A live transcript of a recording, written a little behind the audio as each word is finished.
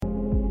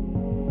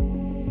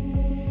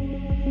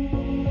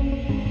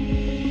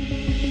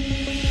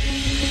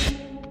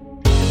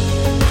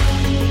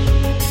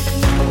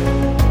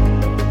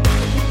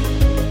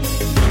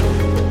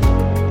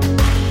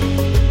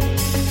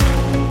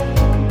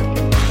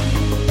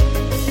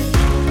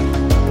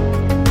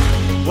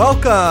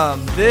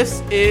Welcome.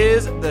 This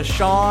is the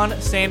Sean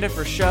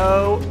Sandifer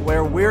Show,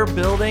 where we're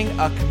building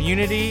a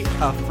community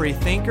of free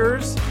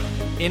thinkers,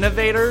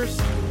 innovators,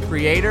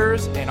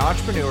 creators, and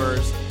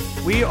entrepreneurs.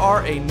 We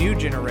are a new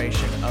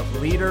generation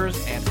of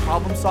leaders and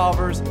problem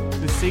solvers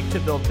who seek to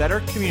build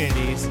better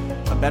communities,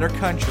 a better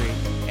country,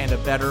 and a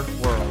better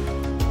world.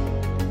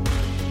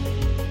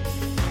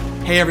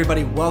 Hey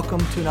everybody, welcome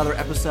to another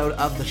episode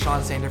of the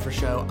Sean Sandifer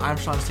Show. I'm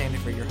Sean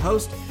Sandifer, your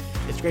host.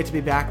 It's great to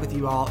be back with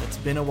you all. It's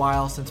been a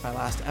while since my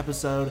last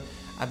episode.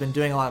 I've been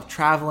doing a lot of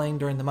traveling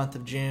during the month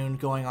of June,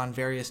 going on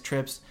various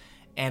trips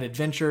and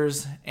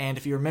adventures. And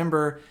if you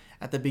remember,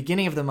 at the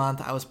beginning of the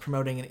month, I was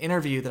promoting an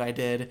interview that I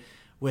did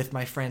with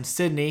my friend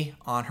Sydney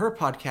on her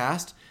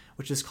podcast,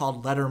 which is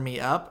called Letter Me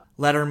Up.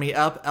 Letter Me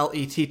Up,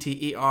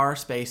 L-E-T-T-E-R,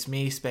 space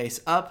me, space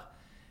up.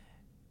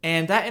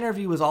 And that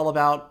interview was all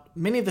about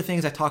many of the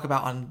things I talk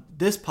about on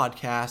this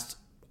podcast,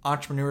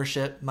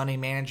 entrepreneurship, money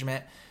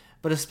management,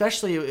 but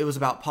especially it was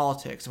about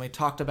politics. And we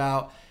talked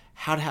about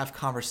how to have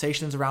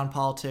conversations around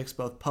politics,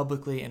 both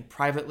publicly and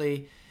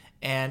privately,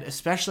 and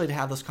especially to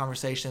have those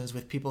conversations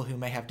with people who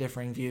may have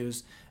differing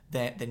views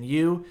than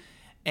you.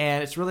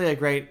 And it's really a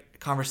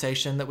great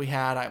conversation that we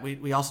had.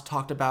 We also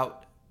talked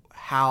about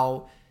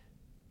how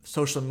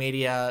social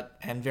media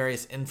and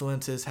various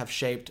influences have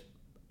shaped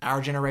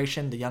our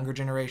generation, the younger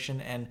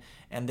generation,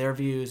 and their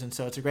views. And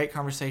so it's a great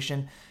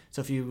conversation.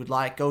 So if you would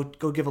like, go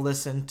give a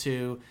listen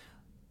to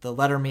the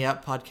Letter Me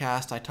Up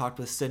podcast. I talked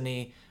with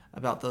Sydney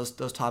about those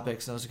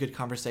topics, and it was a good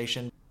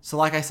conversation. So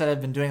like I said, I've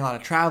been doing a lot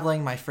of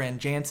traveling. My friend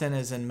Jansen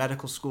is in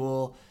medical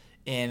school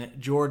in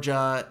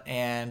Georgia,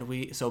 and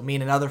me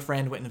and another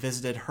friend went and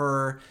visited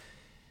her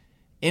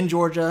in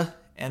Georgia,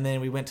 and then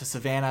we went to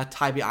Savannah,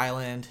 Tybee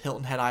Island,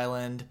 Hilton Head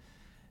Island,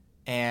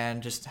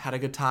 and just had a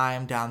good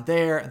time down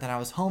there. And then I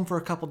was home for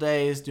a couple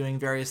days doing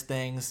various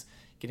things,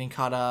 getting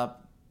caught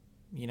up,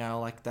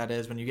 like that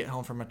is when you get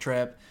home from a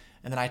trip.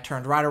 And then I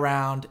turned right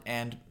around,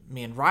 and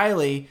me and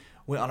Riley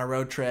went on a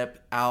road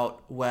trip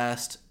out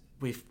west.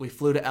 We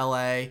flew to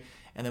LA,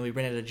 and then we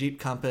rented a Jeep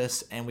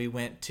Compass, and we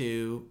went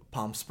to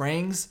Palm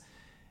Springs,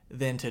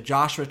 then to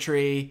Joshua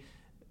Tree,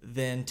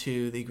 then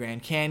to the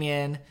Grand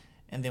Canyon,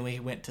 and then we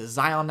went to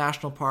Zion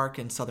National Park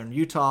in southern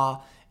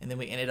Utah, and then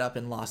we ended up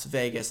in Las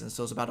Vegas. And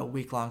so it was about a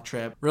week-long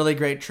trip. Really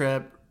great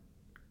trip.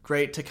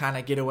 Great to kind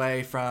of get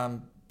away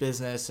from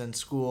business and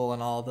school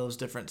and all those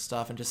different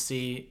stuff and just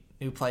see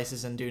new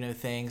places and do new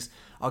things.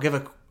 I'll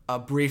give a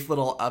brief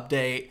little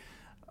update,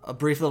 a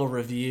brief little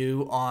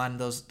review on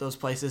those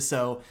places.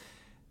 So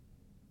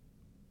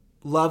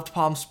loved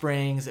Palm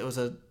Springs. It was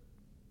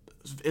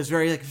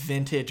very like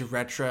vintage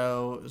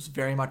retro. It was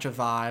very much a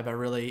vibe. I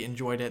really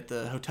enjoyed it.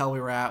 The hotel we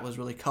were at was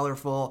really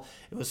colorful.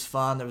 It was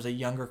fun. There was a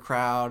younger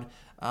crowd,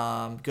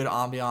 good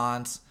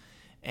ambiance,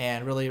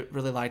 and really,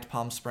 really liked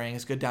Palm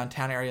Springs. Good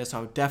downtown area, so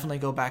I would definitely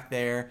go back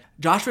there.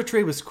 Joshua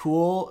Tree was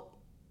cool.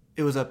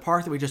 It was a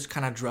park that we just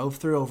kind of drove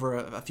through over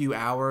a few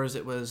hours.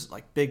 It was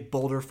like big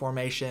boulder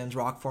formations,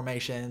 rock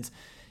formations,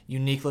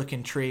 unique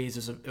looking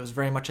trees. It was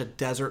very much a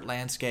desert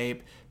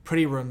landscape,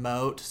 pretty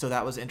remote, so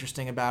that was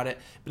interesting about it.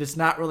 But it's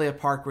not really a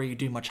park where you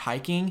do much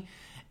hiking.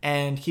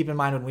 And keep in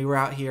mind, when we were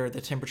out here,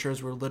 the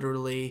temperatures were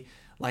literally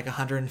like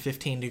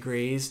 115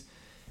 degrees,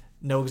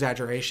 no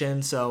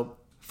exaggeration. So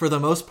for the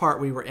most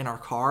part, we were in our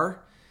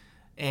car,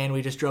 and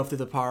we just drove through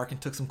the park and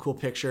took some cool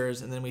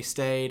pictures, and then we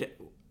stayed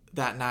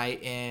that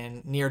night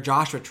near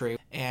Joshua Tree,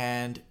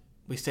 and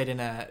we stayed in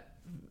a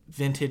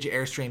vintage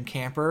Airstream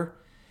camper.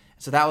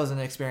 So that was an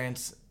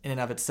experience in and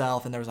of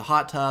itself, and there was a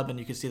hot tub, and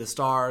you could see the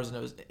stars, and it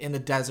was in the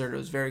desert. It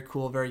was very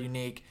cool, very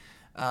unique.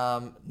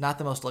 Not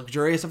the most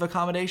luxurious of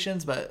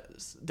accommodations, but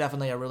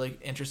definitely a really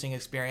interesting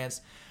experience.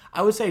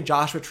 I would say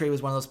Joshua Tree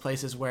was one of those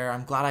places where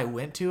I'm glad I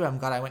went to. I'm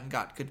glad I went and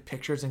got good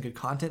pictures and good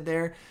content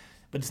there,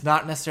 but it's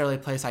not necessarily a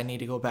place I need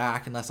to go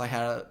back unless I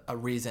had a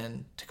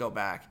reason to go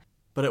back.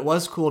 But it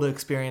was cool to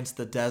experience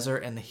the desert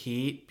and the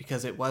heat,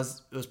 because it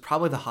was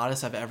probably the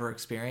hottest I've ever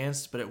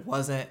experienced, but it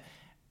wasn't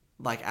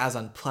like as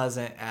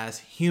unpleasant as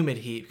humid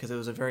heat, because it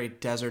was a very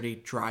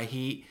deserty, dry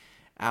heat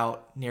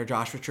out near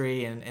Joshua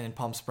Tree and in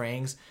Palm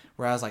Springs,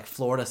 whereas like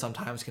Florida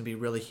sometimes can be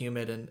really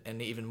humid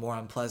and even more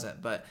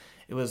unpleasant. But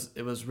it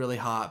was really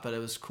hot, but it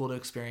was cool to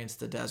experience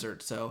the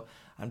desert. So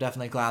I'm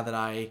definitely glad that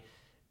I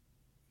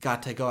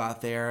got to go out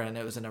there, and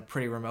it was in a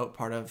pretty remote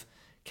part of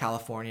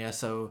California.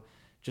 So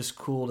just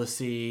cool to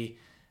see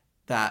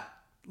that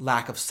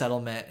lack of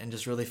settlement and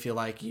just really feel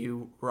like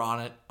you were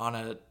on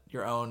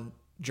your own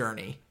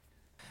journey.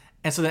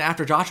 And so then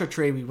after Joshua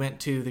Tree, we went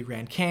to the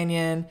Grand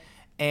Canyon.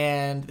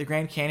 And the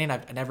Grand Canyon,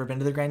 I've never been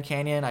to the Grand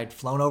Canyon. I'd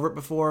flown over it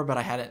before, but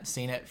I hadn't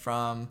seen it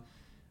from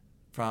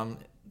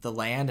the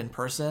land in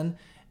person.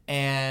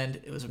 And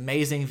it was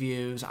amazing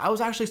views. I was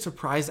actually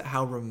surprised at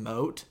how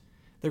remote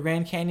the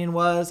Grand Canyon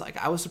was. Like,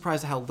 I was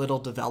surprised at how little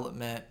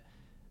development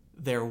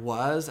there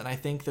was, and I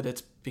think that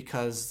it's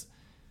because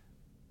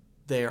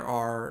there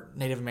are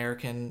Native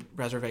American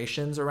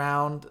reservations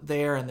around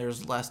there, and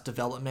there's less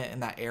development in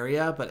that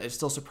area. But it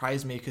still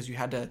surprised me because you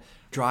had to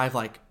drive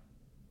like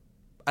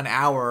an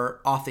hour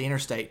off the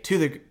interstate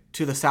to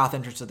the south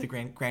entrance of the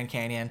Grand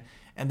Canyon.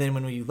 And then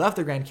when we left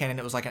the Grand Canyon,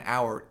 it was like an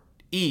hour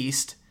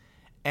east.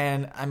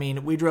 And I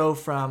mean, we drove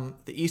from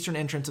the eastern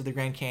entrance of the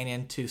Grand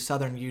Canyon to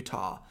southern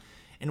Utah.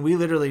 And we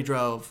literally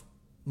drove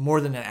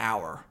more than an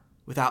hour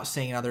without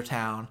seeing another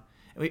town.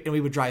 And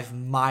we would drive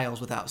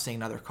miles without seeing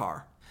another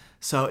car.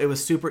 So it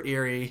was super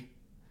eerie.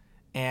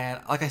 And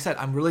like I said,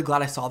 I'm really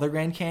glad I saw the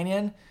Grand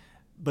Canyon.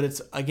 But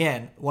it's,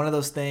 again, one of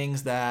those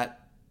things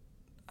that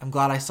I'm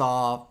glad I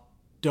saw.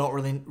 Don't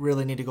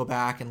really need to go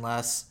back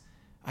unless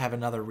I have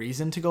another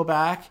reason to go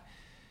back.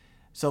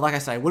 So like I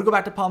said, I would go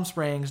back to Palm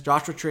Springs.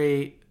 Joshua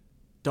Tree,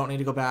 don't need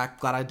to go back.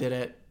 Glad I did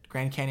it.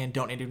 Grand Canyon,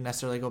 don't need to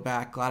necessarily go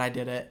back. Glad I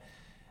did it.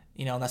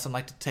 You know, unless I'm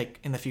like to take,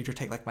 in the future,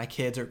 take like my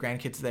kids or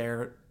grandkids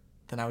there,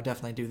 then I would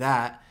definitely do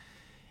that.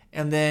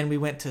 And then we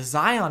went to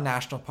Zion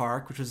National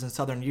Park, which was in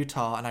southern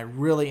Utah, and I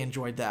really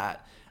enjoyed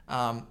that.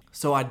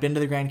 So I'd been to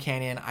the Grand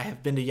Canyon. I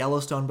have been to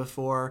Yellowstone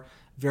before.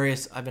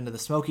 I've been to the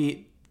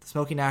Smoky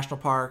National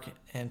Park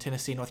in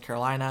Tennessee, North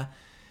Carolina.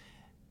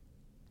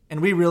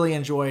 And we really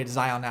enjoyed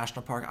Zion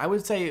National Park. I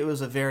would say it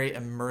was a very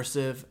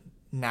immersive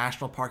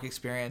national park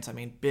experience. I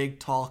mean, big,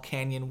 tall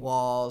canyon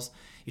walls.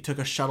 You took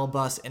a shuttle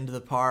bus into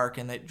the park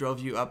and they drove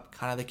you up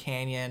kind of the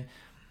canyon.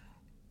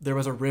 There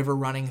was a river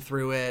running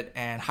through it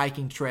and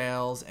hiking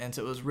trails. And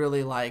so it was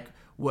really like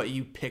what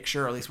you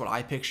picture, or at least what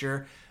I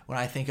picture when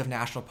I think of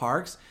national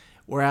parks.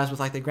 Whereas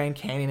with like the Grand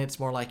Canyon, it's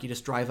more like you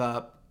just drive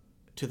up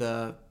to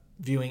the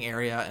viewing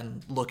area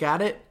and look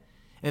at it.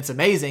 And it's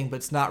amazing, but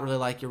it's not really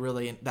like you're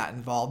really that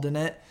involved in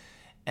it.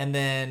 And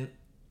then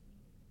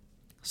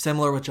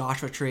similar with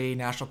Joshua Tree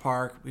National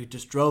Park, we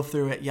just drove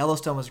through it.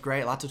 Yellowstone was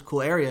great, lots of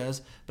cool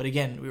areas. But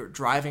again, we were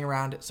driving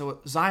around it. So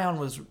Zion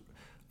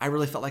I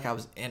really felt like I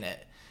was in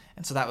it.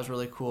 And so that was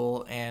really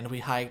cool. And we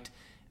hiked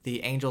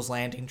the Angel's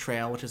Landing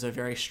Trail, which is a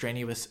very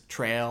strenuous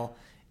trail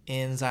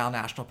in Zion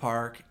National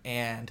Park.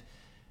 And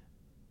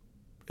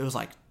it was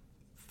like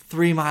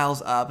 3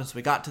 miles up. And so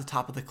we got to the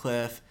top of the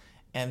cliff.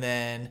 And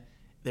then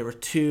there were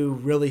 2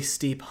 really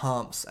steep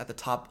humps at the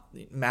top,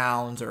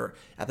 mounds, or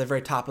at the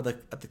very top of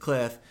the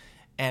cliff.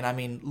 And I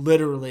mean,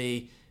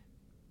 literally,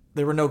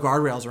 there were no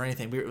guardrails or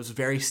anything. It was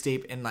very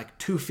steep, and like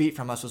 2 feet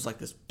from us was like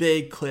this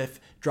big cliff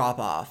drop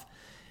off.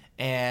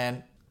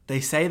 And they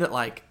say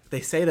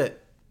that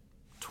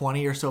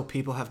 20 or so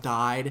people have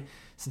died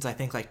since I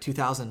think like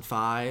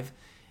 2005.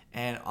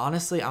 And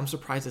honestly, I'm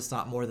surprised it's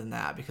not more than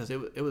that, because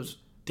it was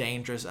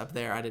dangerous up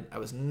there. I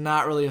was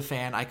not really a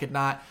fan. I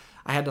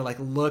had to like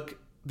look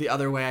the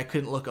other way. I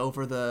couldn't look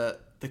over the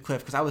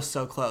cliff because I was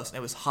so close, and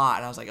it was hot.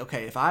 And I was like,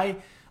 okay, if I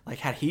like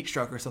had heat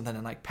stroke or something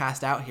and like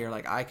passed out here,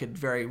 like I could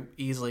very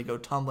easily go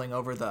tumbling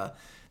over the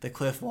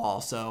cliff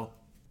wall. So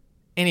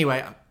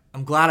anyway,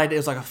 I'm glad it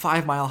was like a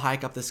 5-mile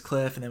hike up this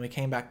cliff, and then we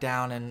came back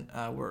down and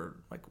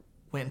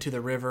went into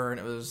the river, and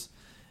it was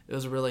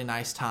a really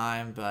nice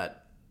time.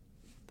 But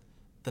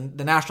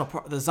the national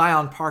park, the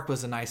Zion Park,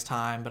 was a nice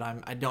time, but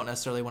I don't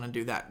necessarily want to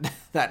do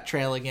that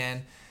trail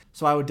again.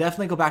 So I would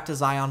definitely go back to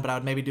Zion, but I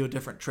would maybe do a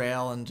different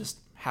trail and just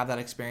have that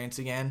experience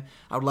again.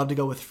 I would love to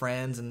go with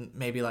friends and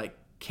maybe like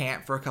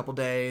camp for a couple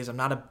days. I'm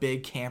not a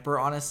big camper,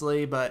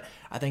 honestly, but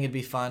I think it'd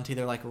be fun to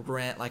either like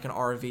rent like an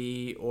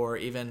RV or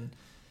even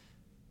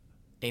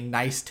a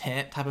nice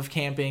tent type of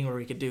camping where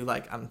we could do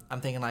like,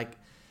 I'm thinking like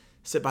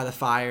sit by the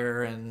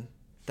fire and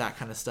that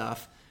kind of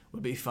stuff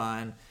would be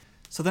fun.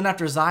 So then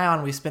after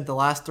Zion, we spent the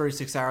last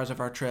 36 hours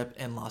of our trip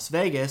in Las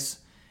Vegas.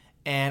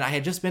 And I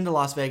had just been to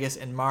Las Vegas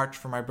in March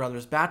for my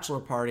brother's bachelor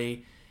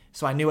party,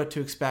 so I knew what to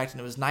expect. And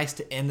it was nice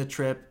to end the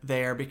trip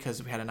there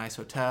because we had a nice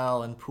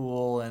hotel and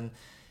pool, and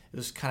it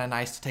was kind of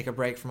nice to take a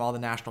break from all the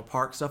national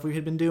park stuff we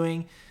had been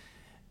doing.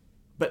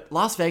 But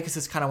Las Vegas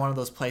is kind of one of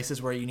those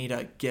places where you need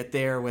to get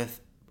there with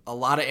a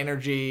lot of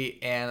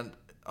energy and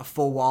a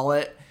full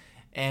wallet.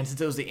 And since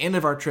it was the end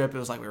of our trip, it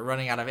was like we were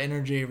running out of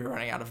energy, we were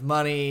running out of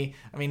money.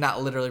 I mean,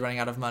 not literally running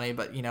out of money,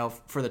 but, you know,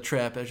 for the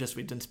trip, it was just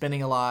we'd been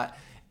spending a lot.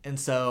 And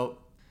so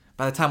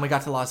by the time we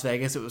got to Las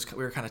Vegas,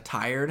 we were kind of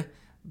tired,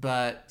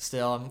 but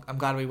still, I'm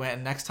glad we went.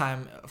 And next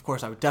time, of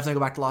course, I would definitely go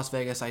back to Las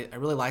Vegas. I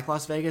really like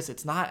Las Vegas.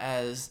 It's not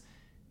as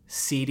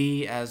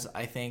seedy as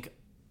I think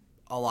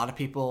a lot of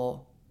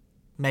people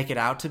make it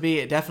out to be.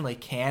 It definitely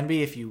can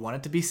be if you want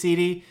it to be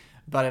seedy,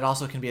 but it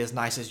also can be as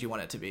nice as you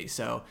want it to be.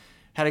 So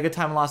had a good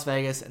time in Las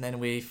Vegas, and then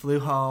we flew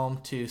home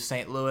to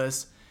St.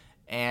 Louis,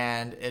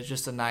 and it's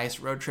just a nice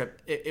road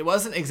trip. It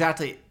wasn't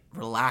exactly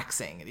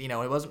relaxing, you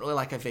know, it wasn't really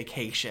like a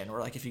vacation, or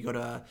like if you go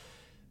to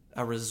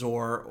a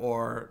resort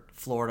or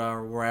Florida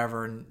or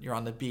wherever and you're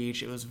on the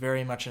beach. It was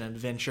very much an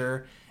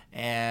adventure,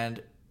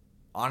 and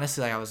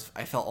honestly,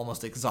 I felt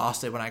almost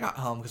exhausted when I got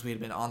home because we had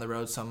been on the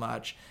road so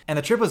much. And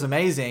the trip was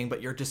amazing,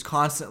 but you're just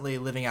constantly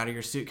living out of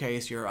your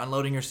suitcase. You're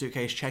unloading your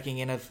suitcase, checking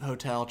in a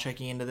hotel,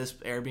 checking into this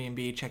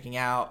Airbnb, checking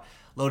out,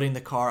 loading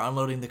the car,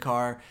 unloading the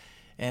car.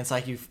 And it's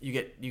like you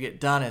get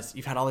done.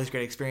 You've had all these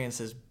great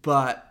experiences,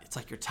 but it's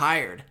like you're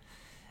tired.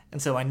 And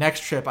so my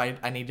next trip,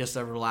 I need just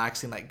a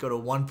relaxing, like go to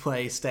one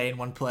place, stay in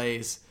one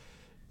place,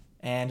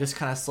 and just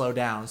kind of slow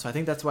down. So I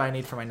think that's what I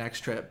need for my next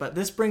trip. But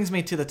this brings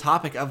me to the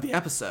topic of the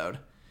episode.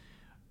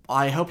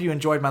 I hope you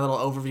enjoyed my little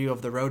overview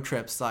of the road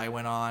trips that I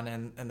went on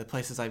and the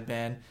places I've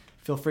been.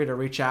 Feel free to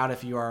reach out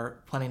if you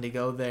are planning to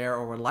go there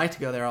or would like to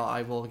go there.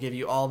 I will give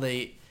you all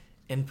the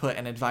input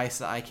and advice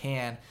that I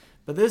can.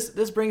 But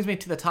this brings me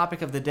to the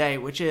topic of the day,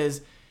 which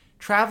is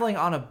traveling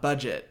on a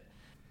budget.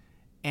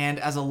 And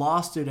as a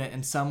law student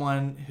and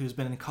someone who's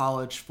been in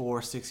college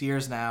for 6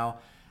 years now,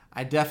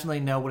 I definitely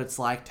know what it's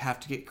like to have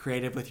to get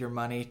creative with your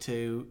money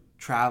to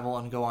travel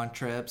and go on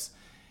trips.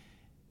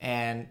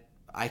 And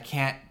I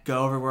can't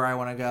go everywhere I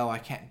want to go. I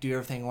can't do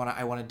everything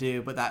I want to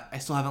do, but that I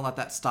still haven't let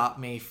that stop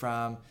me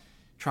from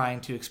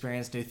trying to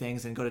experience new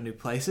things and go to new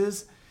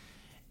places.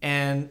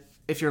 And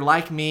if you're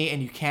like me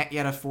and you can't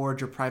yet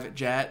afford your private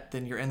jet,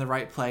 then you're in the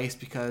right place,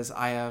 because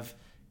I have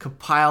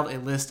compiled a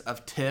list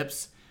of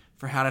tips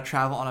for how to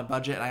travel on a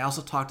budget. And I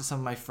also talked to some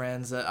of my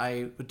friends that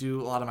I would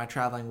do a lot of my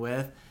traveling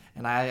with,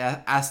 and I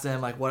asked them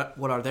like what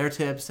are their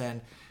tips. And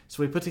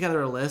so we put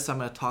together a list. I'm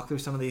going to talk through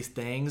some of these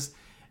things,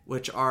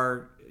 which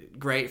are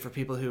great for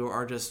people who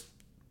are just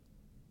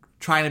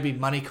trying to be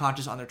money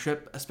conscious on their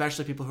trip,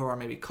 especially people who are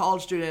maybe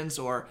college students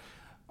or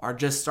are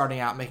just starting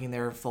out making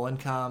their full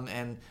income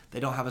and they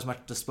don't have as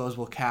much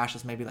disposable cash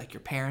as maybe like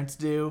your parents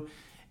do.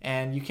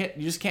 And you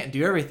just can't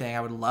do everything. I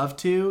would love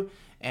to,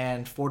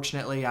 and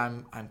fortunately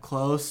I'm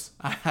close.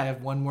 I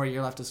have one more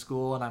year left of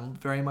school, and I'm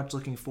very much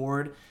looking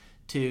forward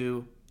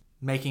to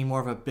making more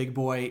of a big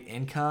boy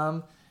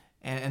income.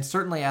 And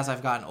certainly as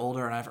I've gotten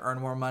older and I've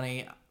earned more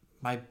money,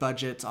 my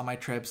budgets on my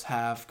trips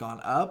have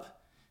gone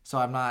up. So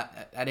I'm not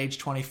at age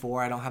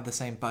 24, I don't have the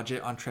same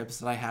budget on trips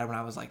that I had when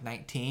I was like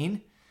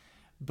 19,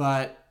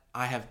 but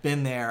I have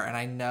been there and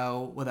I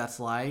know what that's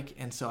like.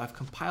 And so I've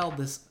compiled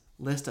this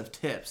list of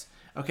tips.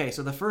 Okay,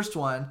 so the first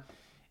one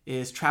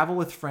is travel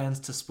with friends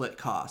to split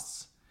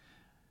costs.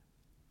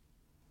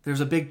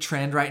 There's a big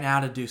trend right now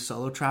to do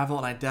solo travel,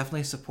 and I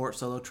definitely support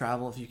solo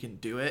travel if you can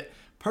do it.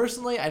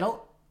 Personally, I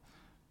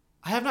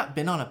have not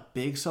been on a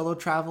big solo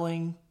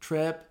traveling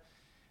trip.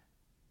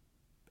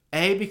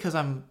 Because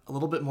I'm a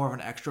little bit more of an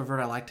extrovert.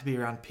 I like to be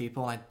around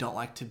people, and I don't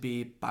like to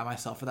be by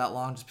myself for that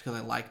long, just because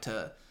I like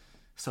to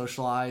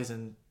socialize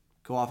and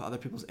go off other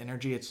people's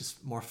energy. It's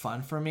just more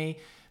fun for me.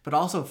 But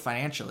also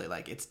financially,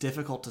 like, it's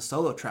difficult to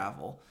solo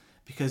travel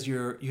because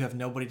you have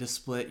nobody to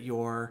split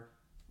your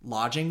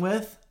lodging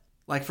with.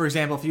 Like, for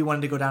example, if you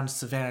wanted to go down to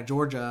Savannah,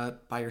 Georgia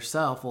by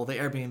yourself, well, the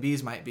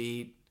Airbnbs might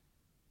be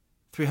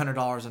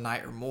 $300 a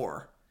night or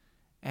more.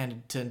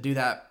 And to do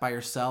that by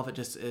yourself, it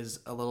just is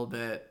a little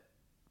bit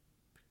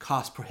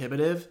cost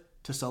prohibitive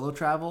to solo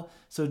travel.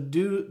 So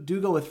do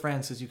go with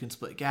friends, because you can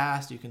split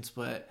gas, you can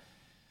split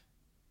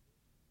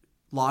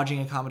lodging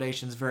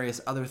accommodations,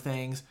 various other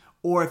things.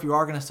 Or if you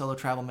are going to solo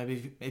travel,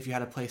 maybe if you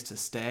had a place to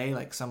stay,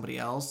 like somebody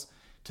else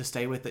to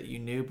stay with that you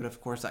knew, but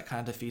of course that kind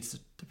of defeats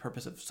the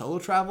purpose of solo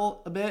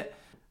travel a bit.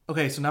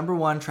 Okay, so number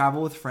 1,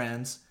 travel with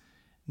friends.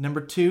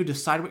 Number 2,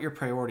 decide what your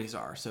priorities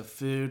are. So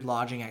food,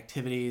 lodging,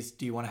 activities.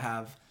 Do you want to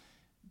have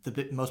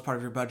the most part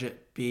of your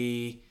budget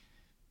be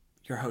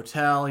your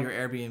hotel, your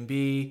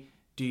Airbnb?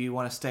 Do you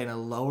want to stay in a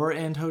lower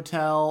end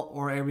hotel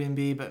or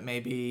Airbnb, but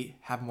maybe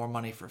have more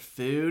money for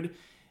food?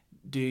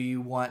 Do you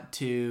want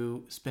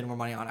to spend more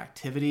money on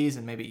activities,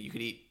 and maybe you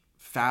could eat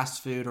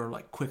fast food or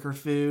like quicker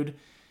food,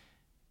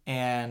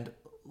 and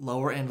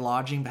lower end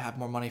lodging but have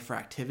more money for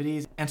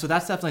activities? And so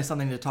that's definitely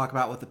something to talk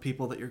about with the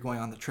people that you're going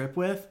on the trip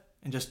with,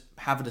 and just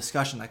have a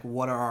discussion like,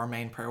 what are our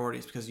main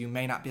priorities? Because you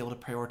may not be able to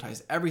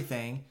prioritize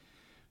everything.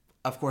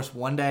 Of course,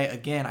 one day,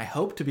 again, I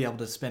hope to be able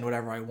to spend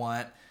whatever I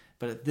want,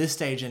 but at this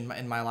stage in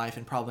my life,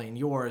 and probably in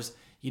yours,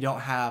 you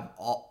don't have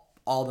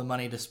all the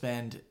money to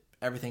spend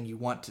everything you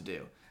want to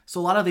do. So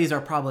a lot of these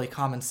are probably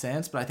common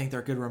sense, but I think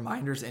they're good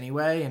reminders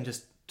anyway, and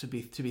just to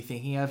be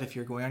thinking of if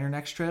you're going on your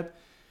next trip.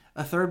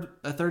 A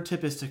third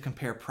tip is to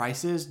compare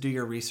prices. Do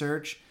your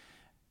research.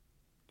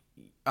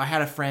 I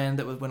had a friend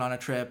that went on a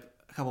trip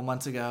a couple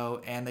months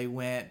ago, and they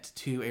went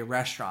to a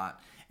restaurant,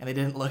 and they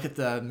didn't look at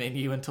the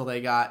menu until they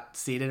got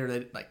seated, or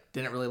they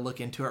didn't really look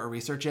into it or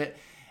research it,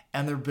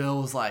 and their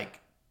bill was like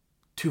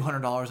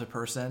 $200 a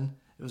person.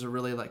 It was a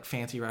really like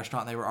fancy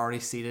restaurant. They were already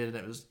seated, and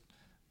it was,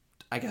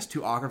 I guess,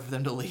 too awkward for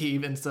them to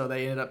leave, and so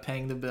they ended up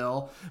paying the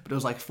bill, but it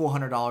was like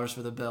 $400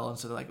 for the bill. And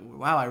so they're like,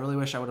 wow, I really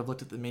wish I would have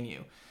looked at the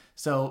menu.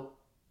 So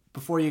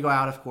before you go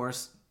out, of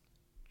course,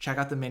 check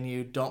out the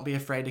menu. Don't be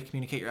afraid to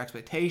communicate your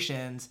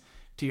expectations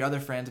to your other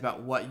friends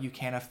about what you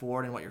can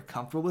afford and what you're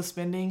comfortable with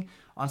spending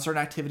on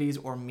certain activities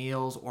or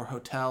meals or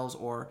hotels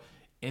or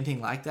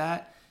anything like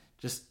that.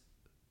 Just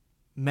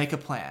make a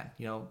plan.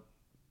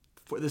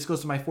 This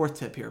goes to my 4th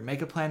tip here.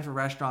 Make a plan for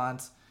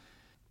restaurants.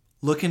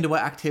 Look into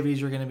what activities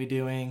you're going to be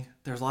doing.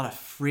 There's a lot of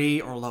free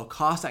or low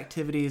cost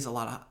activities, a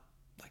lot of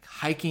like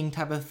hiking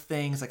type of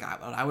things. Like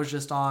I was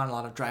just on, a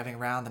lot of driving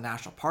around. The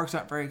national parks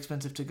aren't very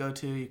expensive to go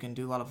to. You can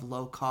do a lot of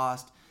low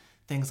cost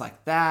things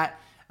like that.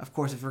 Of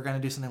course, if you're going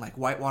to do something like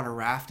whitewater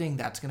rafting,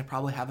 that's going to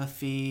probably have a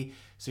fee.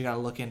 So you got to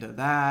look into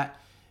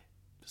that.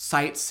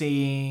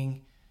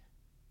 Sightseeing,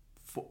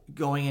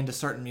 going into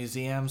certain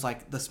museums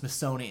like the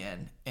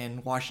Smithsonian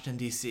in Washington,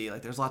 D.C.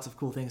 Like there's lots of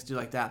cool things to do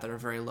like that are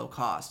very low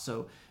cost.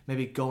 So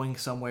maybe going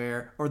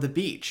somewhere, or the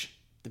beach.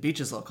 The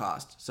beach is low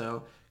cost.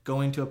 So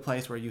going to a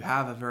place where you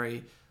have a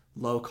very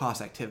low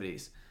cost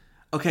activities.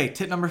 Okay,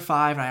 tip number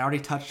 5, and I already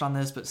touched on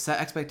this, but set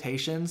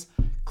expectations.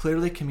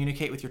 Clearly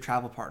communicate with your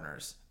travel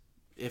partners.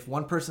 If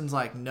one person's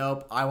like,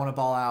 nope, I want to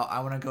ball out, I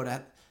want to go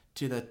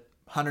to the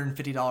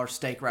 $150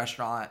 steak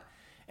restaurant,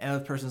 and the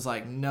other person's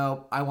like,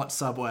 nope, I want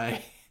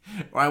Subway,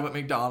 or I want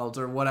McDonald's,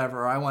 or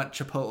whatever, or I want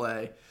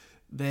Chipotle,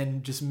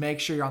 then just make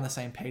sure you're on the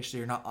same page so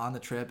you're not on the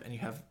trip and you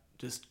have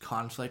just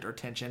conflict or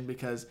tension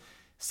because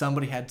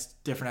somebody had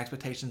different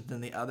expectations than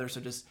the other.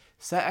 So just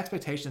set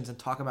expectations and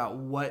talk about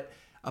what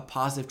a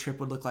positive trip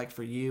would look like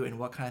for you and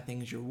what kind of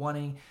things you're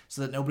wanting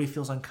so that nobody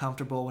feels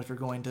uncomfortable if you're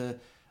going to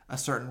a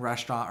certain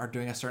restaurant or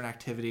doing a certain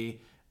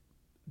activity.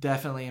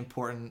 Definitely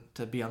important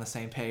to be on the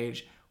same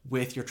page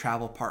with your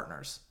travel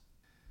partners.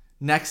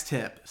 Next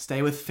tip,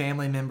 stay with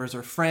family members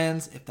or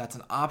friends if that's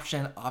an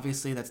option.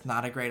 Obviously, that's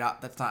not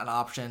an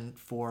option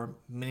for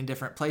many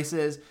different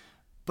places.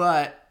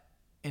 But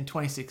in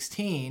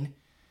 2016,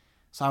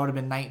 so I would have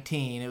been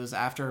 19. It was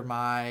after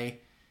my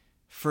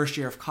first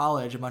year of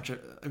college. A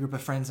group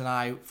of friends and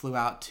I flew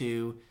out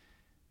to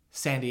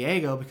San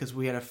Diego because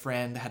we had a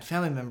friend that had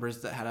family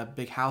members that had a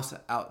big house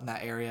out in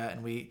that area,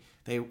 and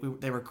they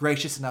were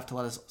gracious enough to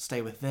let us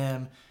stay with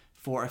them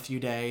for a few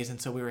days,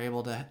 and so we were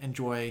able to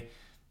enjoy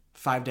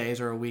 5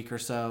 days or a week or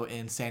so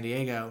in San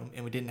Diego,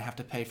 and we didn't have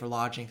to pay for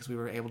lodging because we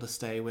were able to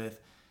stay with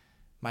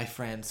my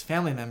friends'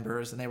 family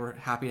members, and they were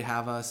happy to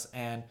have us,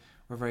 and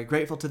we're very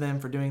grateful to them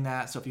for doing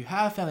that. So if you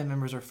have family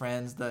members or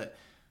friends that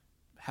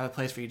have a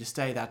place for you to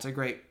stay, that's a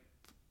great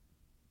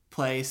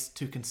place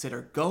to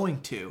consider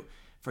going to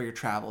for your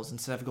travels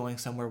instead of going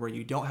somewhere where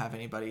you don't have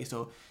anybody.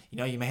 So,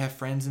 you may have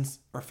friends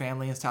or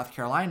family in South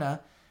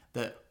Carolina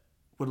that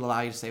would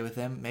allow you to stay with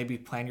them. Maybe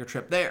plan your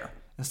trip there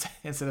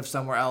instead of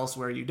somewhere else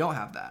where you don't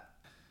have that.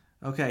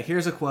 Okay,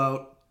 here's a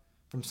quote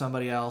from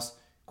somebody else.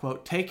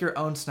 Quote, take your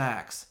own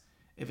snacks.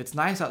 If it's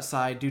nice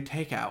outside, do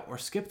takeout or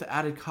skip the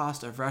added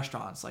cost of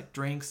restaurants like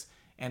drinks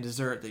and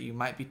dessert that you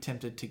might be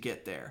tempted to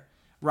get there.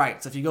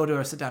 Right, so if you go to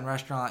a sit-down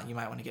restaurant, you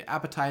might want to get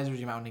appetizers,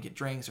 you might want to get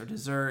drinks or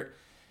dessert,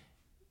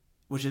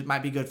 which it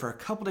might be good for a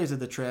couple days of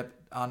the trip.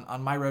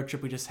 On my road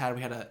trip we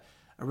had a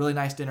really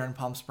nice dinner in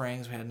Palm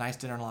Springs. We had a nice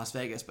dinner in Las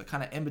Vegas, but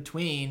kind of in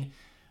between,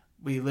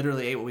 we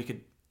literally ate what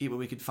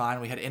we could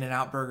find. We had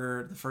In-N-Out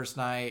Burger the first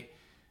night.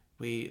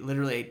 We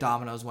literally ate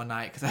Domino's one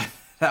night because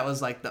that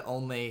was like the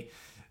only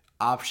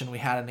option we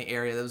had in the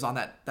area. That was on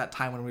that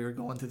time when we were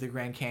going through the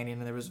Grand Canyon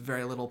and there was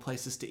very little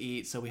places to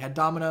eat. So we had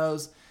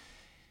Domino's.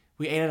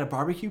 We ate at a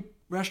barbecue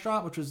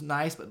restaurant, which was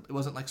nice, but it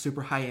wasn't like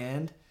super high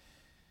end.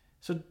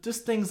 So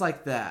just things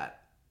like that.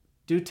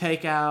 Do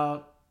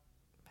takeout,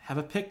 have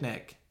a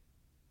picnic.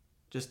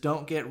 Just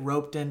don't get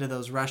roped into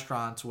those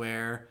restaurants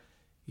where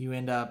you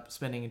end up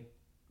spending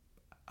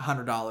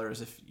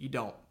 $100 if you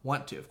don't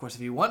want to. Of course,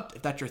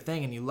 if that's your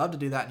thing and you love to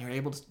do that and you're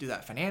able to do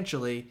that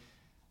financially,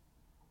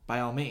 by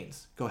all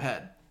means, go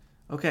ahead.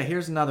 Okay,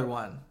 here's another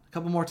one. A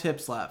couple more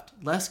tips left.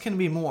 Less can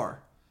be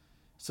more.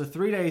 So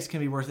 3 days can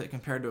be worth it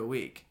compared to a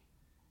week.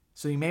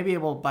 So you may be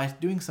able, by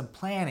doing some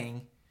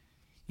planning,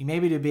 you may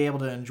be able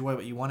to enjoy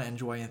what you want to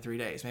enjoy in 3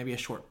 days. Maybe a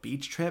short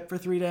beach trip for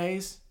 3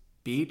 days.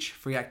 Beach,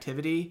 free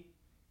activity.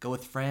 Go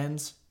with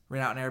friends.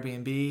 Rent out an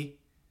Airbnb.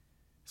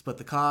 Split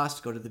the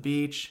cost. Go to the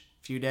beach.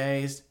 Few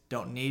days.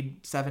 Don't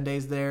need 7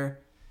 days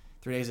there.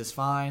 3 days is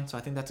fine. So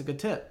I think that's a good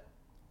tip.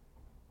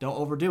 Don't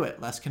overdo it.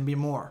 Less can be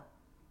more.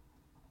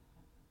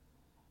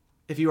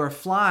 If you are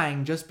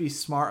flying, just be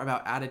smart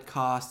about added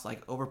costs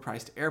like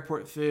overpriced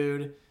airport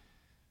food.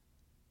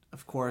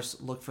 Of course,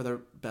 look for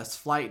the best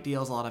flight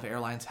deals. A lot of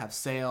airlines have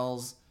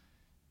sales.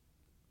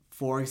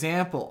 For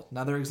example,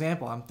 another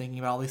example, I'm thinking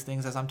about all these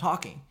things as I'm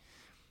talking.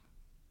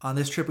 On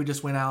this trip we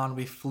just went out and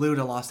we flew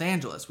to Los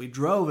Angeles. We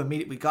drove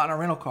immediately. We got in a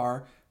rental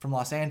car from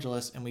Los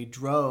Angeles and we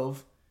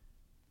drove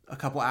a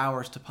couple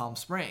hours to Palm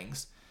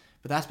Springs.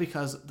 But that's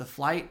because the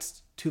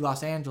flights to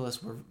Los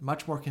Angeles were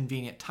much more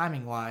convenient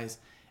timing-wise,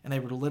 and they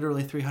were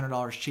literally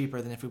 $300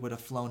 cheaper than if we would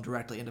have flown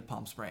directly into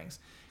Palm Springs.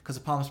 Because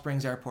the Palm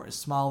Springs airport is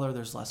smaller,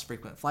 there's less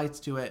frequent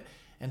flights to it,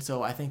 and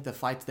so I think the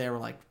flights there were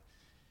like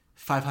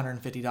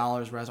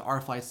 $550, whereas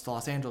our flights to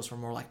Los Angeles were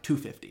more like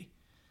 $250.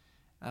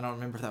 I don't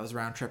remember if that was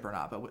round trip or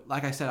not, but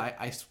like I said,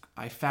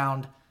 I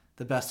found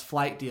the best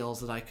flight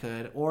deals that I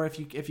could. Or if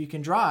you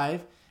can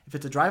drive, if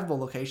it's a drivable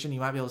location, you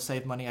might be able to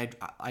save money.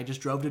 I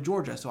just drove to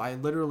Georgia, so I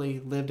literally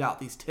lived out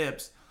these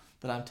tips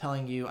that I'm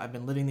telling you. I've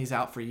been living these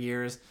out for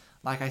years.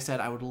 Like I said,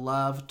 I would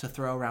love to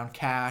throw around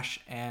cash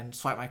and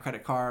swipe my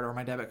credit card or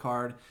my debit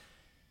card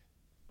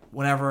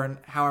whenever and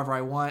however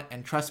I want.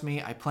 And trust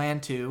me, I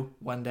plan to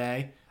one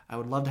day. I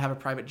would love to have a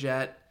private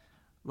jet.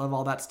 Love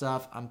all that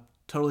stuff. I'm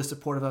totally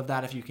supportive of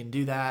that if you can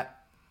do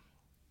that.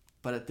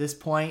 But at this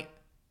point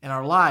in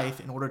our life,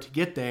 in order to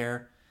get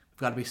there,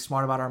 we've got to be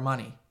smart about our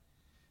money.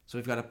 So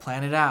we've got to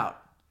plan it out.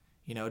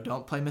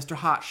 Don't play Mr.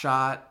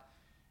 Hotshot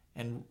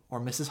or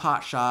Mrs.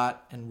 Hotshot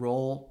and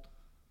roll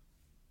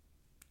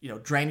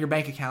drain your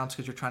bank accounts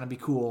because you're trying to be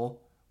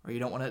cool, or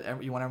you want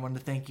everyone to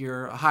think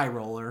you're a high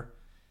roller.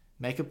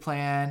 Make a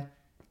plan,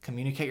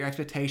 communicate your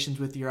expectations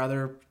with your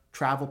other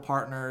travel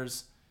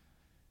partners,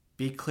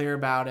 be clear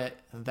about it.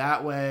 And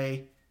that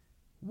way,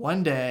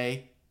 one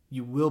day,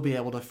 you will be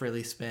able to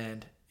freely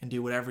spend and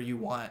do whatever you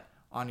want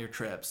on your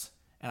trips.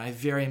 And I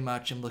very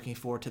much am looking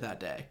forward to that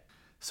day.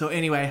 So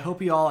anyway, I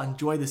hope you all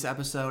enjoyed this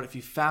episode. If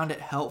you found it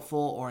helpful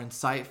or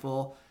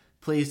insightful,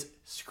 please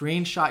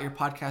screenshot your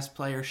podcast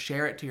player,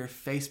 share it to your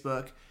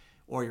Facebook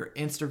or your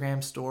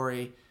Instagram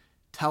story.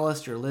 Tell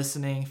us you're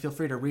listening. Feel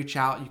free to reach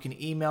out. You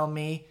can email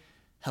me,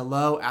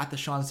 hello@The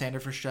Sean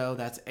Sandifer Show.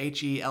 That's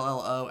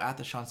HELLO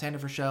 @The Sean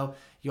Sandifer Show.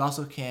 You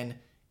also can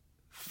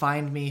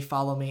find me,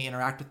 follow me,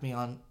 interact with me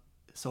on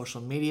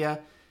social media,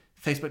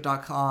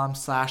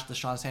 facebook.com/The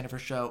Sean Sandifer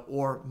Show,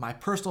 or my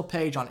personal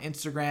page on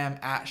Instagram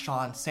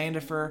 @Sean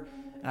Sandifer.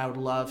 And I would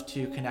love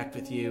to connect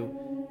with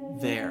you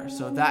there.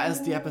 So that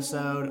is the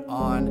episode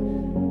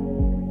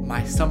on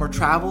my summer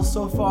travels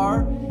so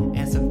far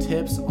and some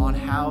tips on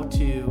how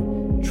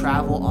to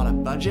travel on a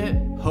budget.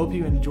 Hope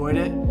you enjoyed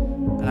it,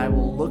 and I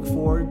will look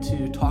forward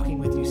to talking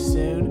with you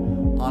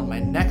soon on my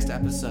next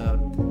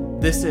episode.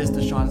 This is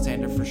The Sean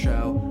Sandifer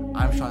Show.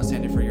 I'm Sean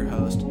Sandifer, your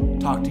host.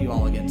 Talk to you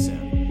all again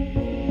soon.